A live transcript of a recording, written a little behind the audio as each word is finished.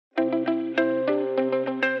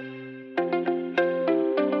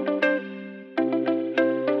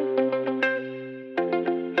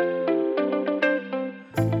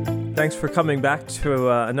Thanks for coming back to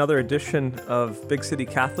another edition of Big City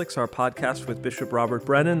Catholics, our podcast with Bishop Robert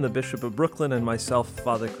Brennan, the Bishop of Brooklyn, and myself,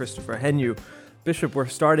 Father Christopher Heanue. Bishop, we're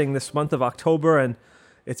starting this month of October, and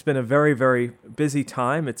it's been a very, very busy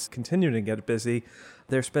time. It's continuing to get busy.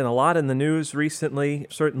 There's been a lot in the news recently,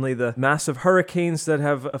 certainly the massive hurricanes that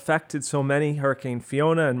have affected so many, Hurricane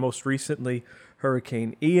Fiona and most recently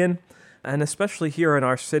Hurricane Ian. And especially here in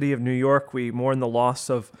our city of New York, we mourn the loss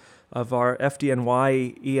of our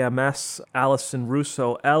FDNY EMS, Allison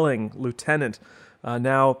Russo Elling, lieutenant,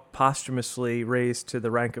 now posthumously raised to the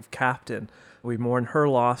rank of captain. We mourn her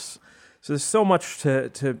loss. So there's so much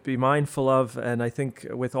to be mindful of, and I think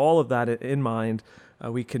with all of that in mind,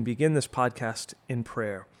 we can begin this podcast in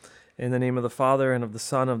prayer. In the name of the Father, and of the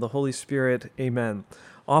Son, and of the Holy Spirit, amen.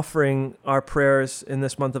 Offering our prayers in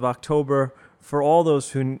this month of October for all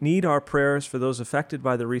those who need our prayers, for those affected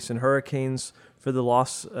by the recent hurricanes, for the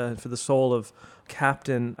loss, for the soul of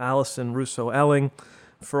Captain Allison Russo Elling,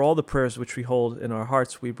 for all the prayers which we hold in our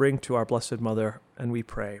hearts, we bring to our Blessed Mother, and we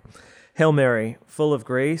pray. Hail Mary, full of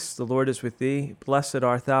grace, the Lord is with thee. Blessed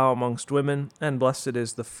art thou amongst women, and blessed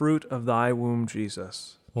is the fruit of thy womb,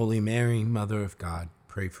 Jesus. Holy Mary, Mother of God,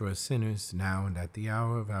 pray for us sinners, now and at the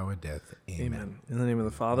hour of our death. Amen. In the name of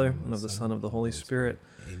the Father, and of the Son, and of the Holy Spirit.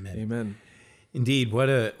 Amen. Amen. Indeed,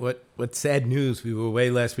 what sad news. We were away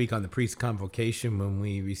last week on the priest convocation when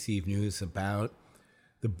we received news about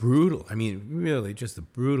the brutal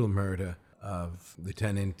murder of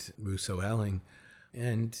Lieutenant Russo Elling.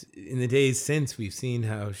 And in the days since, we've seen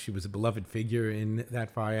how she was a beloved figure in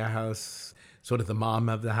that firehouse, sort of the mom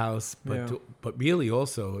of the house, but really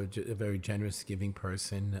also a very generous, giving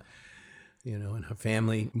person. You know, and her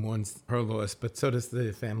family mourns her loss, but so does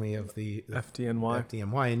the family of the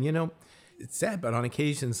FDNY. And, it's sad, but on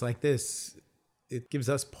occasions like this, it gives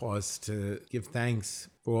us pause to give thanks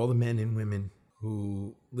for all the men and women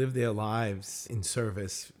who live their lives in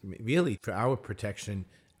service, really for our protection,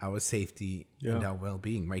 our safety, and our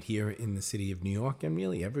well-being right here in the city of New York and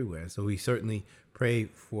really everywhere. So we certainly pray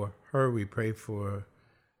for her. We pray for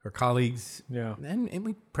her colleagues. And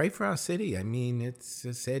we pray for our city. I mean, it's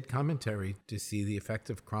a sad commentary to see the effect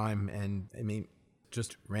of crime and,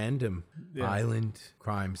 just random violent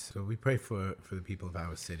crimes. So we pray for the people of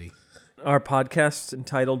our city. Our podcast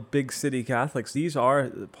entitled Big City Catholics. These are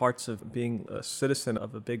the parts of being a citizen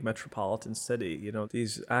of a big metropolitan city. You know,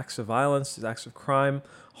 these acts of violence, these acts of crime,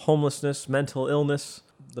 homelessness, mental illness,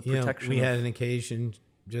 the protection. We had an occasion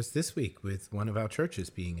just this week with one of our churches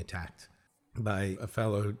being attacked by a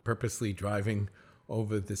fellow purposely driving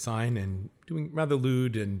over the sign and doing rather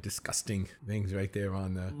lewd and disgusting things right there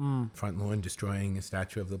on the front lawn, destroying a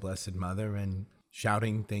statue of the Blessed Mother and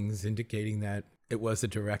shouting things indicating that it was a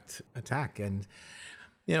direct attack. And,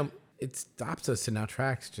 it stops us in our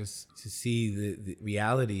tracks just to see the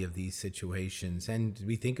reality of these situations. And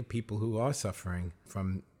we think of people who are suffering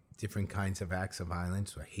from different kinds of acts of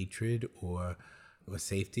violence or hatred or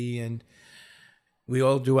safety. And we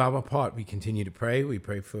all do our part. We continue to pray. We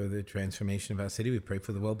pray for the transformation of our city. We pray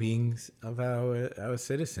for the well-being of our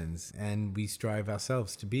citizens. And we strive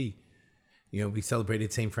ourselves to be. We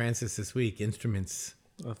celebrated St. Francis this week, instruments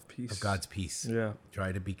of peace, of God's peace. Yeah.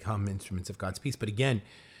 Try to become instruments of God's peace. But again,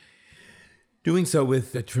 doing so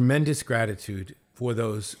with a tremendous gratitude for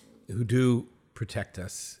those who do protect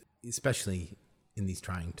us, especially in these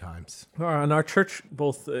trying times. And our church,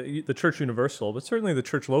 both the Church Universal, but certainly the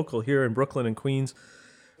Church Local here in Brooklyn and Queens,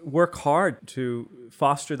 work hard to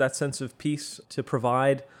foster that sense of peace, to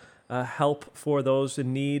provide help for those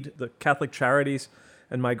in need. The Catholic Charities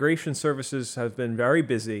and Migration Services have been very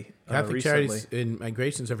busy Catholic recently. Charities and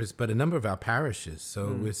Migration Services, but a number of our parishes.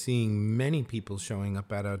 So we're seeing many people showing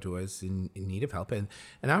up at our doors in need of help. And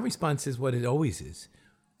our response is what it always is.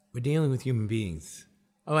 We're dealing with human beings.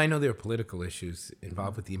 Oh, I know there are political issues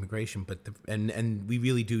involved with the immigration, but and we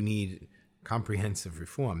really do need comprehensive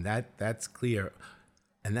reform. That's clear,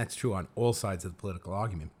 and that's true on all sides of the political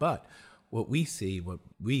argument. But what we've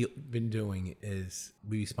been doing is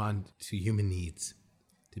we respond to human needs,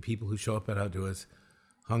 to people who show up at our doors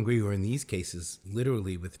hungry, or in these cases,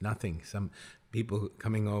 literally with nothing. Some people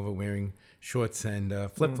coming over wearing shorts and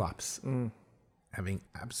flip-flops. Having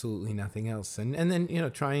absolutely nothing else. And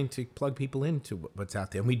then, trying to plug people into what's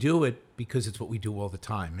out there. And we do it because it's what we do all the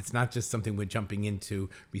time. It's not just something we're jumping in to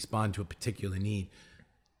respond to a particular need,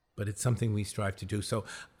 but it's something we strive to do. So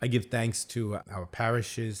I give thanks to our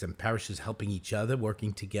parishes and parishes helping each other,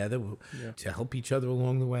 working together to help each other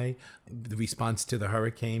along the way. The response to the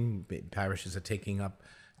hurricane, parishes are taking up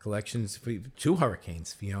collections for 2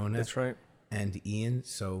 hurricanes, Fiona That's right. and Ian.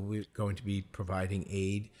 So we're going to be providing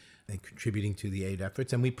aid and contributing to the aid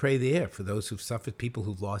efforts. And we pray there for those who've suffered, people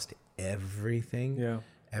who've lost everything,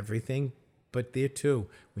 everything. But there too,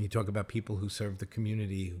 when you talk about people who serve the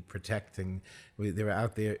community, who protect, and there are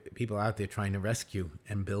people out there trying to rescue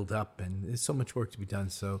and build up, and there's so much work to be done.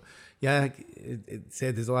 So, yeah, it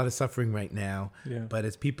said there's a lot of suffering right now, but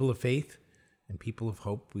as people of faith and people of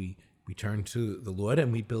hope, we turn to the Lord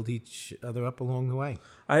and we build each other up along the way.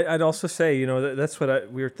 I'd also say, that's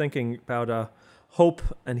what we were thinking about, hope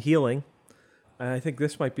and healing. And I think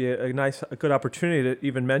this might be a good opportunity to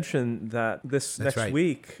even mention that this That's next right.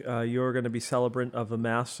 week, you're going to be celebrant of a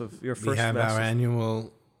Mass of your first Mass. We have our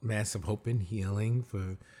annual Mass of Hope and Healing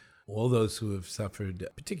for all those who have suffered,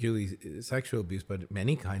 particularly sexual abuse, but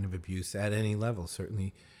any kind of abuse at any level,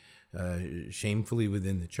 certainly shamefully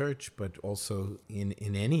within the church, but also in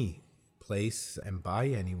any place and by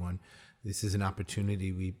anyone. This is an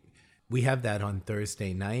opportunity. We have that on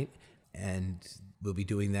Thursday night, and we'll be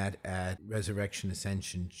doing that at Resurrection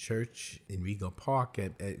Ascension Church in Rego Park.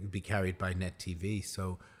 It will be carried by Net TV.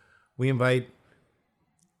 So we invite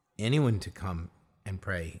anyone to come and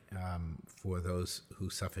pray for those who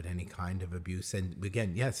suffered any kind of abuse. And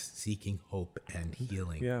again, yes, seeking hope and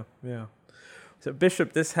healing. Yeah. So,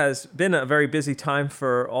 Bishop, this has been a very busy time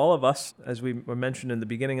for all of us, as we were mentioned in the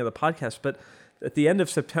beginning of the podcast. But at the end of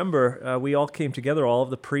September, we all came together. All of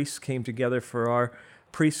the priests came together for our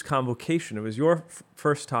priest convocation. It was your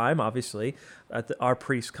first time, obviously, at our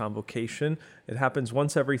priest convocation. It happens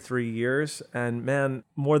once every 3 years. And man,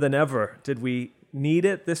 more than ever, did we need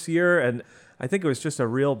it this year? And I think it was just a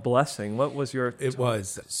real blessing. What was your... It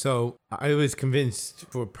was. So I was convinced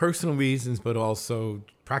for personal reasons, but also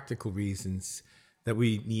practical reasons, that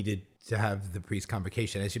we needed to have the priest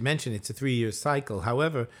convocation. As you mentioned, it's a 3-year cycle.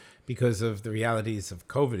 However, because of the realities of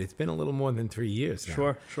COVID, it's been a little more than 3 years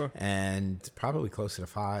now. Sure. And probably closer to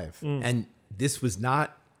 5. And this was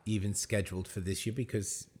not even scheduled for this year,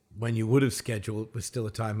 because when you would have scheduled, it was still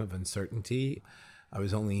a time of uncertainty. I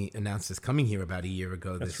was only announced as coming here about a year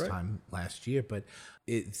ago, time last year. But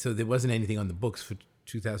so there wasn't anything on the books for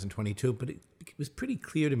 2022, but it was pretty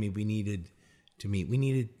clear to me we needed to meet. We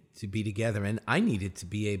needed to be together, and I needed to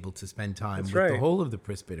be able to spend time with the whole of the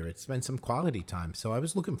presbyterate, spend some quality time. So I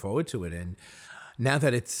was looking forward to it, and now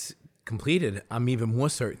that it's completed, I'm even more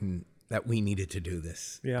certain that we needed to do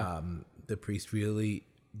this. The priests really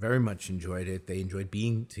very much enjoyed it. They enjoyed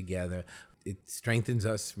being together. It strengthens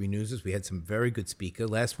us, renews us. We had some very good speaker.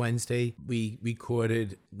 Last Wednesday, we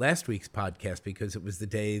recorded last week's podcast because it was the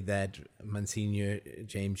day that Monsignor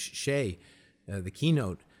James Shea, the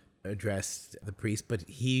keynote, addressed the priest, but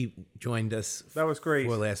he joined us. That was great.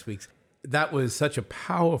 For last week's. That was such a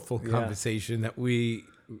powerful conversation that we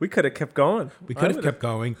could have kept going. We could have kept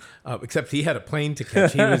going, except he had a plane to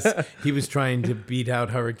catch. He was trying to beat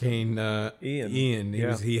out Hurricane Ian.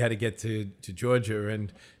 He had to get to Georgia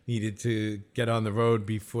and needed to get on the road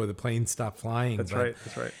before the plane stopped flying. That's right.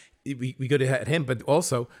 We could have had him, but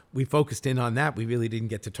also we focused in on that. We really didn't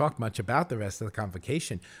get to talk much about the rest of the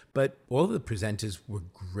convocation, but all of the presenters were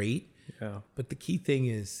great. Yeah. But the key thing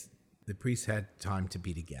is the priests had time to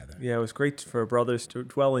be together. Yeah, it was great for brothers to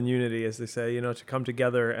dwell in unity, as they say, to come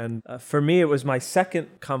together. And for me, it was my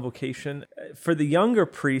second convocation. For the younger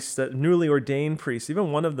priests, the newly ordained priests,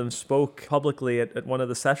 even one of them spoke publicly at one of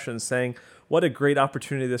the sessions saying what a great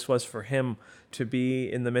opportunity this was for him to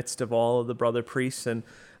be in the midst of all of the brother priests. And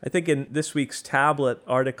I think in this week's tablet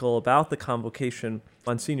article about the convocation,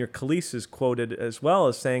 Monsignor Calise is quoted as well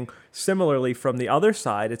as saying, similarly from the other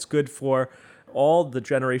side, it's good for all the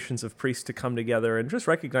generations of priests to come together and just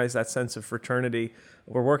recognize that sense of fraternity.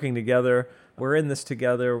 We're working together. We're in this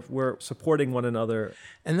together. We're supporting one another.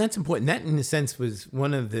 And that's important. That, in a sense, was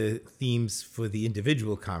one of the themes for the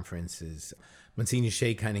individual conferences. Monsignor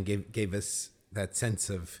Shea kind of gave us that sense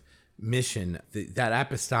of mission, that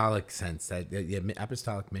apostolic sense, that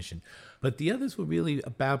apostolic mission. But the others were really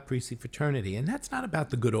about priestly fraternity. And that's not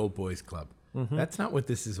about the good old boys club. Mm-hmm. That's not what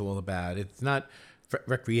this is all about. It's not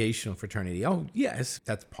recreational fraternity. Oh, yes,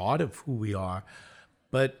 that's part of who we are.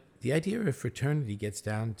 But the idea of fraternity gets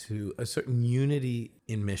down to a certain unity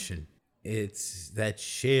in mission. It's that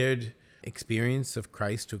shared experience of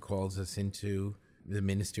Christ who calls us into the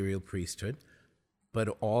ministerial priesthood, but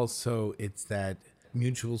also it's that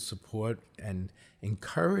mutual support and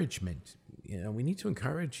encouragement. We need to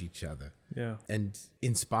encourage each other and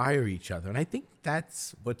inspire each other. And I think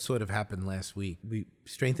that's what sort of happened last week. We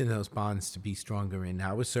strengthened those bonds to be stronger in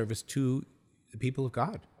our service to the people of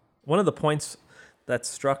God. One of the points that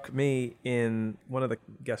struck me in one of the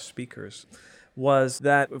guest speakers was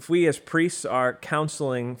that if we as priests are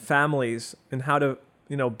counseling families in how to,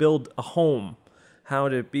 build a home, how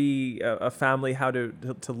to be a family, how to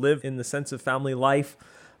live in the sense of family life,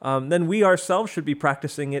 then we ourselves should be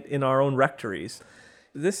practicing it in our own rectories.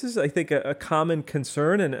 This is, I think, a common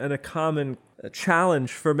concern and a common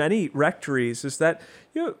challenge for many rectories, is that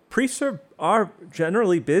priests are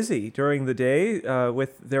generally busy during the day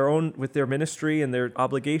with their ministry and their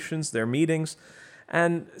obligations, their meetings.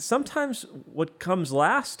 And sometimes what comes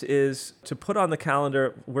last is to put on the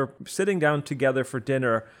calendar, we're sitting down together for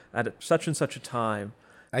dinner at such and such a time.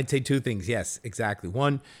 I'd say two things. Yes, exactly.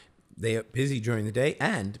 One, they are busy during the day,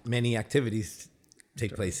 and many activities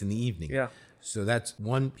take place in the evening. Yeah. So that's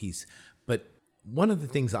one piece. But one of the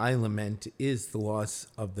things I lament is the loss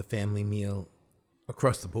of the family meal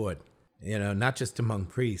across the board. Not just among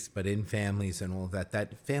priests, but in families and all of that.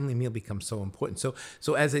 That family meal becomes so important.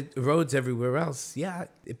 So as it erodes everywhere else,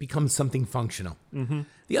 it becomes something functional. Mm-hmm.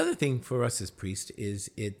 The other thing for us as priests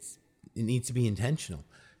is it needs to be intentional,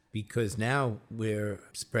 because now we're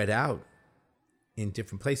spread out in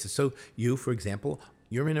different places. So you, for example,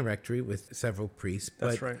 you're in a rectory with several priests, but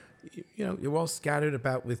That's right. You're all scattered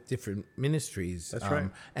about with different ministries. That's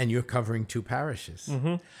right. And you're covering 2 parishes.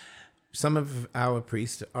 Mm-hmm. Some of our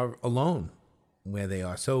priests are alone where they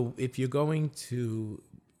are. So if you're going to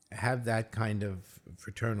have that kind of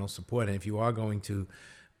fraternal support, and if you are going to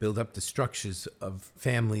build up the structures of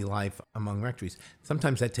family life among rectories,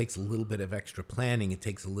 sometimes that takes a little bit of extra planning. It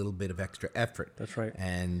takes a little bit of extra effort. That's right.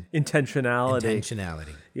 And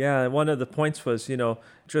intentionality. Yeah, one of the points was,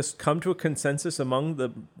 just come to a consensus among the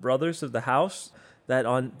brothers of the house that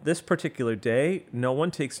on this particular day, no one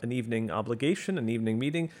takes an evening obligation, an evening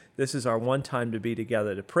meeting. This is our one time to be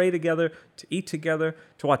together, to pray together, to eat together,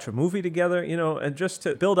 to watch a movie together, and just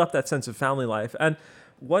to build up that sense of family life. And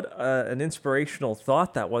what an inspirational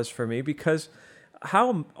thought that was for me, because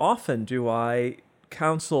how often do I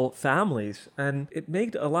counsel families? And it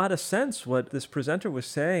made a lot of sense what this presenter was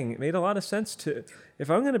saying. It made a lot of sense if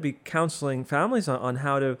I'm going to be counseling families on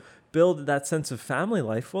how to build that sense of family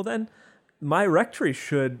life, well then my rectory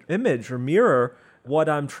should image or mirror what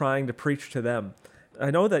I'm trying to preach to them. I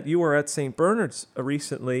know that you were at St. Bernard's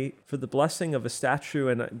recently for the blessing of a statue,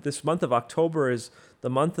 and this month of October is the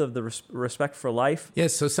month of the Respect for Life.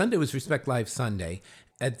 Yes, so Sunday was Respect Life Sunday.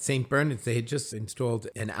 At St. Bernard's, they had just installed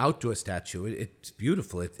an outdoor statue. It's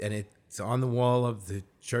beautiful, and it's on the wall of the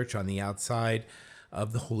church on the outside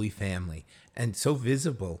of the Holy Family, and so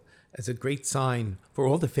visible as a great sign for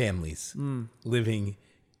all the families living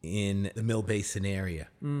in the Mill Basin area.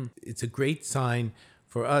 It's a great sign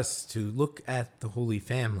for us to look at the Holy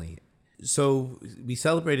Family. So we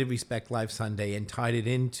celebrated Respect Life Sunday and tied it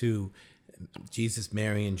into Jesus,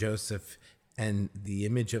 Mary, and Joseph and the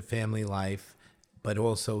image of family life, but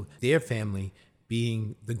also their family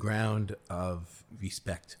being the ground of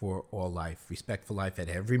respect for all life, respect for life at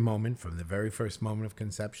every moment, from the very first moment of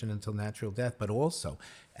conception until natural death, but also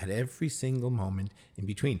at every single moment in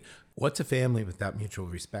between. What's a family without mutual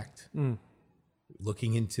respect?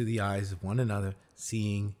 Looking into the eyes of one another,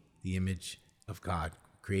 seeing the image of God,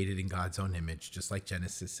 created in God's own image, just like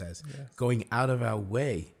Genesis says, yes. Going out of our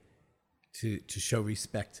way to show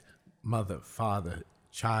respect, mother, father,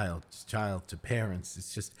 child to parents.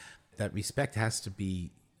 It's just that respect has to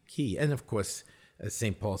be key. And of course, as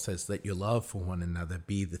St. Paul says, let your love for one another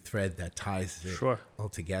be the thread that ties it all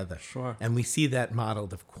together. Sure. And we see that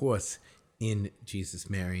modeled, of course, in Jesus,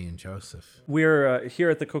 Mary, and Joseph. We're here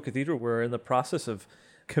at the Co-Cathedral. We're in the process of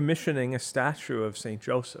commissioning a statue of St.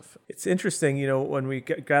 Joseph. It's interesting, when we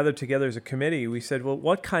gathered together as a committee, we said, well,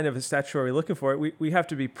 what kind of a statue are we looking for? We have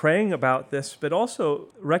to be praying about this, but also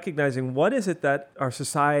recognizing what is it that our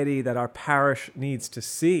society, that our parish needs to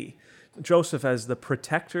see. Joseph as the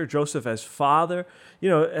protector, Joseph as father,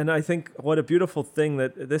 and I think what a beautiful thing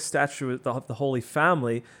that this statue of the Holy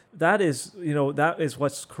Family, that is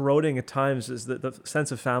what's corroding at times is the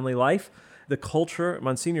sense of family life. The culture,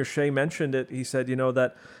 Monsignor Shea mentioned it. He said,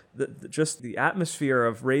 that just the atmosphere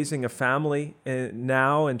of raising a family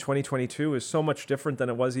now in 2022 is so much different than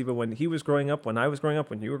it was even when he was growing up, when I was growing up,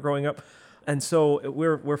 when you were growing up. And so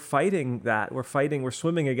we're fighting that. We're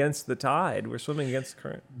swimming against the tide. We're swimming against the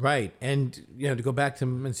current. Right. And, to go back to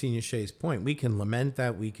Monsignor Shea's point, we can lament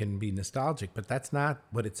that, we can be nostalgic, but that's not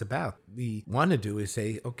what it's about. We want to do is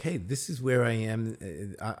say, okay, this is where I am.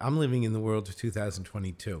 I'm living in the world of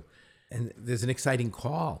 2022. And there's an exciting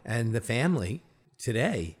call. And the family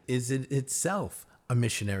today is in itself a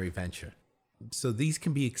missionary venture. So these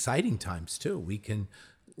can be exciting times too. We can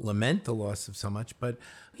lament the loss of so much, but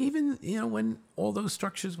even, when all those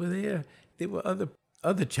structures were there were other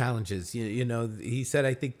other challenges. He said,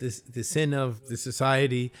 I think the sin of the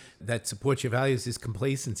society that supports your values is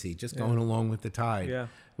complacency, just going along with the tide, Yeah.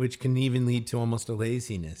 which can even lead to almost a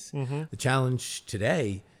laziness. The challenge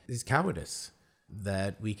today is cowardice,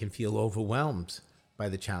 that we can feel overwhelmed by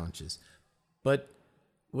the challenges. But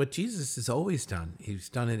what Jesus has always done, he's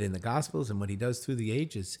done it in the Gospels, and what he does through the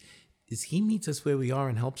ages, is he meets us where we are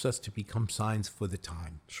and helps us to become signs for the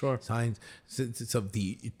time. Sure. Signs it's of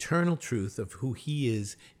the eternal truth of who he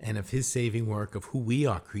is and of his saving work, of who we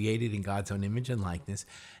are, created in God's own image and likeness.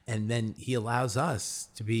 And then he allows us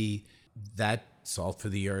to be that salt for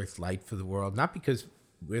the earth, light for the world, not because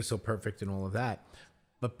we're so perfect and all of that,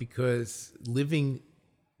 but because living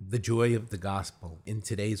the joy of the gospel in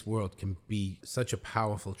today's world can be such a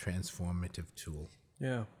powerful transformative tool.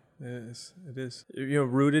 Yeah, it is.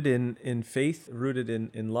 Rooted in faith, rooted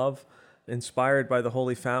in love, inspired by the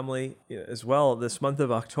Holy Family as well. This month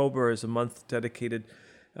of October is a month dedicated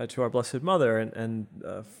to our Blessed Mother, and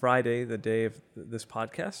Friday, the day of this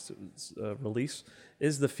podcast release,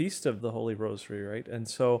 is the Feast of the Holy Rosary, right? And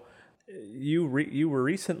so you were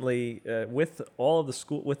recently with all of the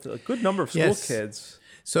school, with a good number of school kids.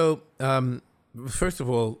 So, first of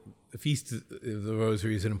all, the Feast of the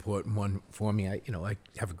Rosary is an important one for me. I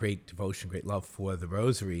have a great devotion, great love for the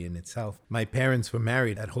Rosary in itself. My parents were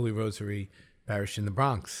married at Holy Rosary Parish in the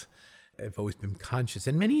Bronx. I've always been conscious.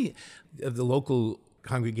 And many of the local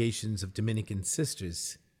congregations of Dominican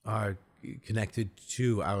sisters are connected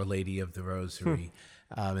to Our Lady of the Rosary.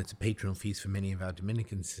 It's a patronal feast for many of our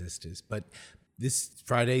Dominican sisters. But this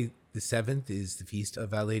Friday, the 7th, is the Feast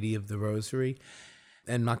of Our Lady of the Rosary.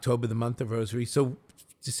 And October, the month of Rosary. So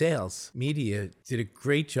DeSales Media did a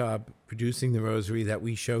great job producing the Rosary that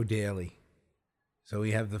we show daily. So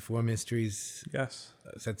we have the 4 mysteries,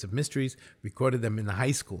 sets of mysteries, recorded them in the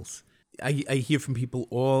high schools. I hear from people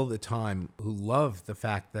all the time who love the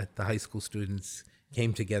fact that the high school students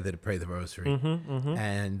came together to pray the Rosary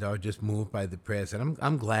and are just moved by the prayers. And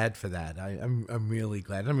I'm glad for that. I'm really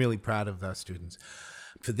glad. I'm really proud of our students.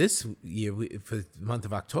 For this year, for the month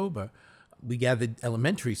of October, we gathered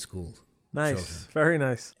elementary school children. Very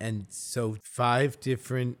nice. And so 5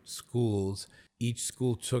 different schools, each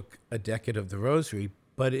school took a decade of the Rosary,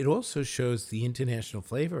 but it also shows the international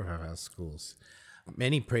flavor of our schools.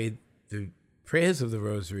 Many prayed the prayers of the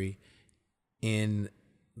Rosary in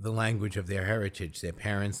the language of their heritage, their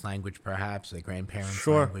parents' language perhaps, their grandparents'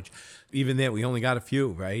 language. Even there, we only got a few,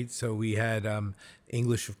 right? So we had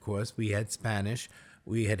English, of course, we had Spanish,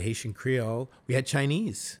 we had Haitian Creole, we had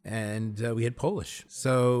Chinese, and we had Polish.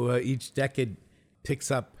 So each decade picks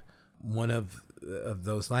up one of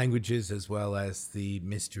those languages as well as the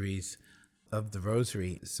mysteries of the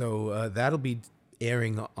Rosary. So that'll be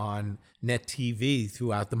airing on Net TV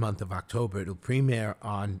throughout the month of October. It'll premiere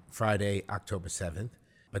on Friday, October 7th,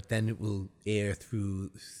 but then it will air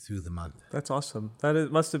through the month. That's awesome.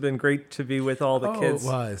 Must have been great to be with all the kids.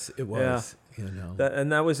 It was. Yeah.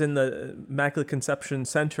 That was in the Immaculate Conception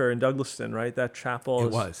Center in Douglaston, right? That chapel.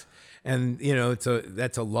 It was. And,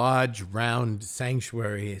 that's a large, round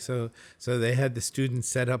sanctuary. So they had the students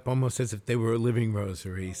set up almost as if they were a living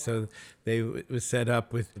rosary. So they was set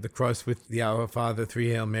up with the cross with the Our Father, 3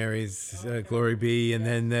 Hail Marys, Glory Be, and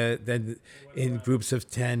then in groups of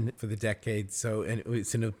 10 for the decade. So, and it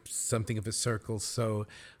was in something of a circle. So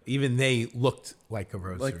even they looked like a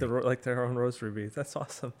rosary. Like their own rosary beads. That's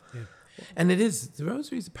awesome. Yeah. And the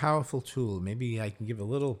rosary is a powerful tool. Maybe I can give a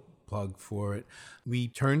little plug for it. We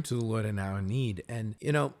turn to the Lord in our need. And,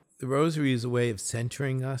 the rosary is a way of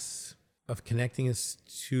centering us, of connecting us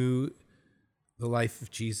to the life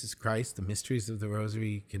of Jesus Christ. The mysteries of the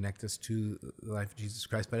rosary connect us to the life of Jesus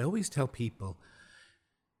Christ. But I always tell people,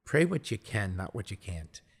 pray what you can, not what you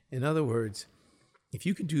can't. In other words, if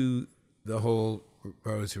you can do the whole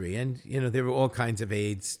rosary, and, there are all kinds of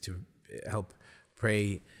aids to help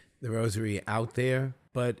pray the rosary out there,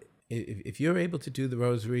 but if you're able to do the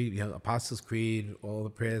rosary, Apostles' Creed, all the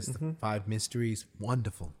prayers, the 5 mysteries,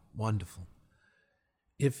 wonderful.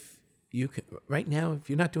 If you can, right now,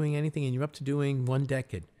 if you're not doing anything and you're up to doing 1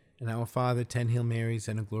 decade, an Our Father, 10 Hail Marys,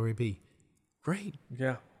 and a Glory Be, great.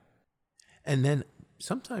 Yeah. And then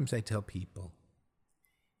sometimes I tell people,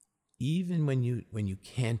 even when you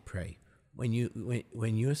can't pray, when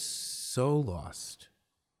you're so lost,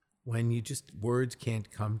 when you just words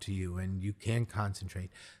can't come to you and you can't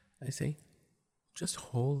concentrate, I say, just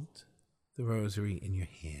hold the rosary in your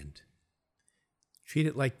hand. Treat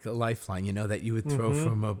it like a lifeline, that you would throw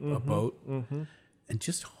from a boat, and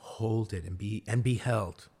just hold it and be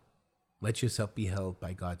held. Let yourself be held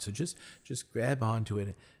by God. So just grab onto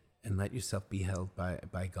it and let yourself be held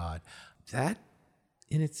by God. That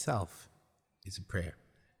in itself is a prayer.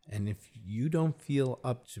 And if you don't feel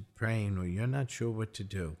up to praying or you're not sure what to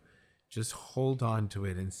do, just hold on to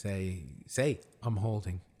it and say, I'm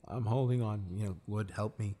holding on, Lord,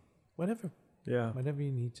 help me, whatever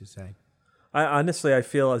you need to say. I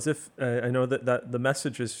feel as if I know that the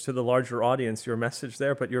message is to the larger audience, your message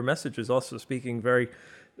there, but your message is also speaking very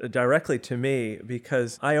directly to me,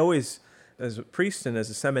 because I always, as a priest and as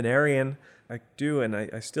a seminarian, I did and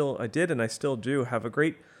I still do have a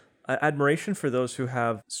great admiration for those who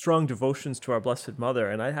have strong devotions to our Blessed Mother.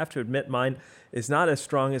 And I have to admit mine is not as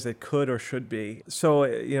strong as it could or should be. So,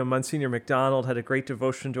 Monsignor McDonald had a great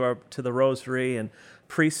devotion to the Rosary, and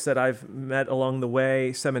priests that I've met along the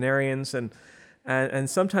way, seminarians, and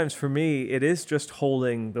sometimes for me, it is just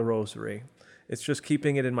holding the Rosary. It's just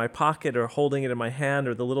keeping it in my pocket or holding it in my hand,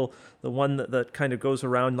 or the one that kind of goes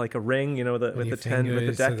around like a ring, with the 10, with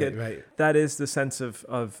the decade. Right. That is the sense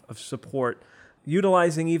of support.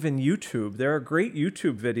 Utilizing even YouTube. There are great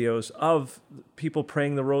YouTube videos of people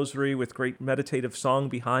praying the Rosary with great meditative song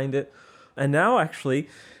behind it. And now actually,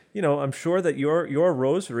 I'm sure that your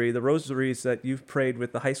Rosary, the rosaries that you've prayed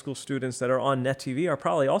with the high school students that are on Net TV, are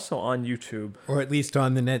probably also on YouTube. Or at least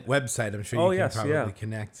on the Net website. I'm sure you can probably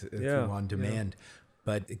connect through on demand. Yeah.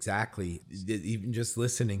 But exactly, even just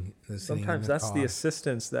listening sometimes that's the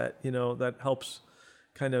assistance that, that helps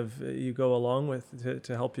kind of you go along with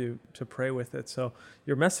to help you to pray with it. So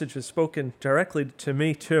your message is spoken directly to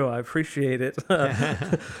me too. I appreciate it.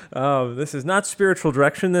 This is not spiritual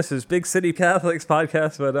direction. This is Big City Catholics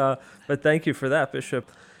podcast, but thank you for that,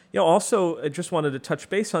 Bishop. Also, I just wanted to touch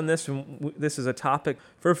base on this, and this is a topic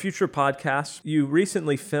for a future podcast. You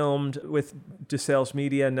recently filmed with DeSales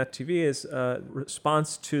Media and Net TV as a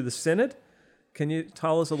response to the Synod. Can you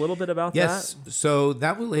tell us a little bit about that? Yes, so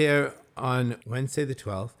that will air on Wednesday the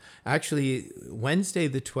 12th. Actually, Wednesday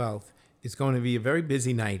the 12th is going to be a very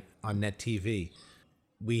busy night on Net TV.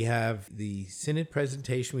 We have the Synod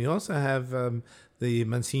presentation. We also have the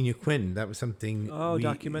Monsignor Quinn. That was something...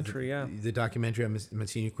 documentary, yeah. The documentary on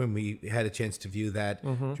Monsignor Quinn. We had a chance to view that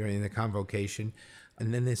during the convocation.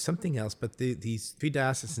 And then there's something else, but these three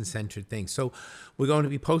diocesan-centered things. So we're going to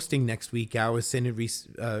be posting next week our Synod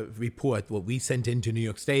report, what we sent into New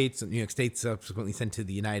York State. New York State subsequently sent to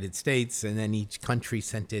the United States, and then each country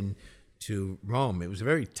sent in to Rome. It was a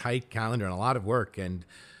very tight calendar and a lot of work, and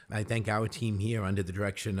I thank our team here under the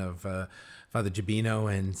direction of Father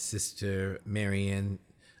Gibino and Sister Marianne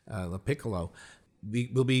LaPiccolo. We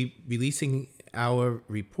will be releasing our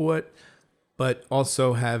report, but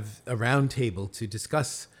also have a roundtable to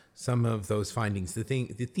discuss some of those findings, the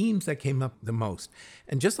themes that came up the most.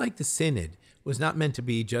 And just like the Synod was not meant to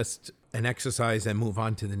be just an exercise and move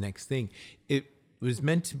on to the next thing, it was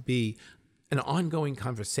meant to be an ongoing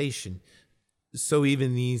conversation. So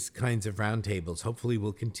even these kinds of roundtables, hopefully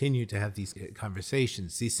we'll continue to have these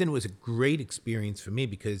conversations. The Synod was a great experience for me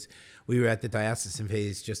because we were at the diocesan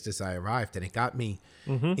phase just as I arrived, and it got me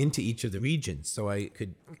into each of the regions so I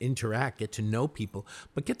could interact, get to know people,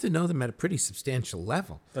 but get to know them at a pretty substantial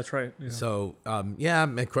level. That's right. Yeah. So,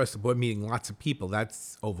 I'm across the board meeting lots of people.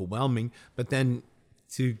 That's overwhelming. But then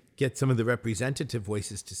to get some of the representative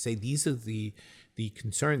voices to say, these are the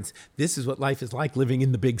concerns. This is what life is like living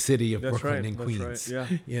in the big city of Brooklyn and Queens.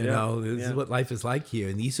 Right. Yeah. This is what life is like here.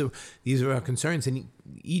 And these are our concerns. And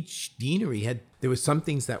each deanery there was some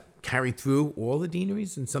things that carried through all the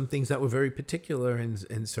deaneries and some things that were very particular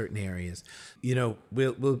in certain areas.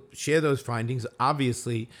 We'll share those findings.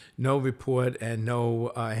 Obviously, no report and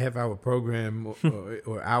no half-hour program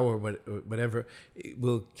or hour, whatever,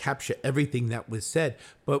 will capture everything that was said.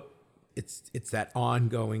 But it's that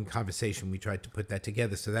ongoing conversation. We tried to put that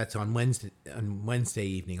together. So that's on Wednesday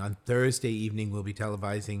evening. On Thursday evening, we'll be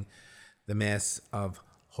televising the Mass of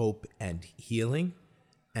Hope and Healing,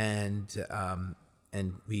 and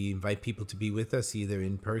we invite people to be with us either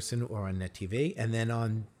in person or on Net TV. And then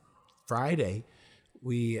on Friday,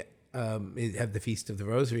 we have the Feast of the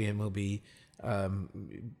Rosary, and we'll be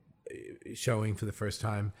showing for the first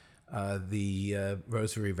time the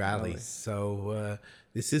Rosary Rally. So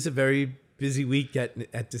this is a very busy week at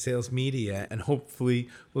DeSales Media, and hopefully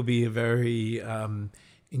will be a very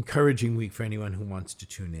encouraging week for anyone who wants to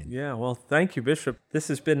tune in. Yeah, well, thank you, Bishop. This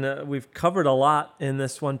has been, we've covered a lot in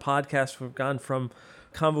this one podcast. We've gone from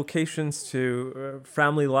convocations to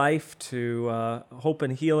family life to hope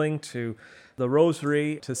and healing to the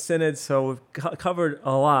Rosary to Synod. So we've covered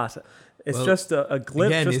a lot. It's just a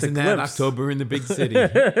glimpse. Again, isn't that October in the big city?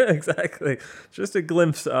 Exactly. Just a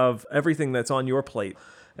glimpse of everything that's on your plate.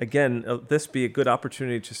 Again, this be a good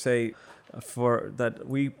opportunity to say that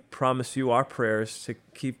we promise you our prayers to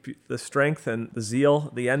keep the strength and the zeal,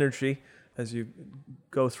 the energy as you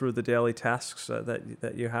go through the daily tasks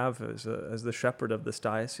that you have as the shepherd of this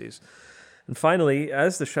diocese. And finally,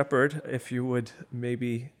 as the shepherd, if you would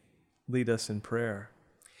maybe lead us in prayer.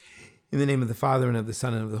 In the name of the Father, and of the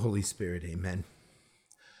Son, and of the Holy Spirit, amen.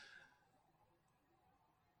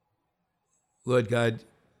 Lord God,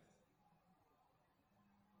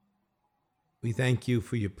 we thank you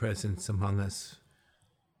for your presence among us.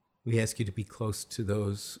 We ask you to be close to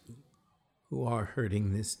those who are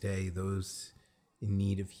hurting this day, those in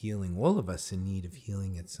need of healing, all of us in need of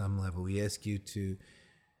healing at some level. We ask you to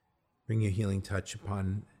bring your healing touch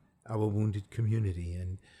upon our wounded community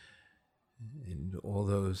and all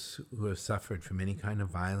those who have suffered from any kind of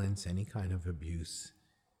violence, any kind of abuse,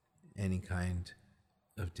 any kind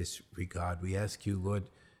of disregard. We ask you, Lord,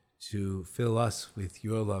 to fill us with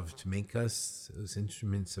your love, to make us those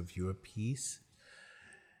instruments of your peace.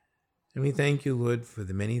 And we thank you, Lord, for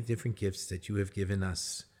the many different gifts that you have given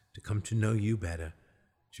us to come to know you better,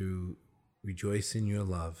 to rejoice in your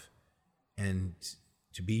love, and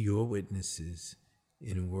to be your witnesses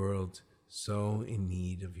in a world so in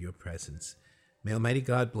need of your presence. May Almighty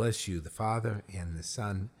God bless you, the Father and the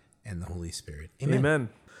Son and the Holy Spirit. Amen. Amen.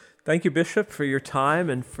 Thank you, Bishop, for your time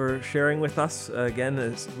and for sharing with us again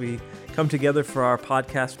as we come together for our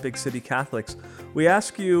podcast, Big City Catholics. We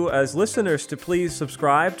ask you as listeners to please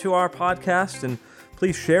subscribe to our podcast and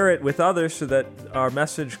please share it with others so that our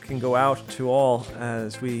message can go out to all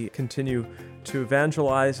as we continue to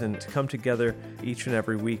evangelize and to come together each and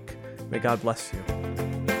every week. May God bless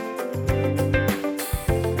you.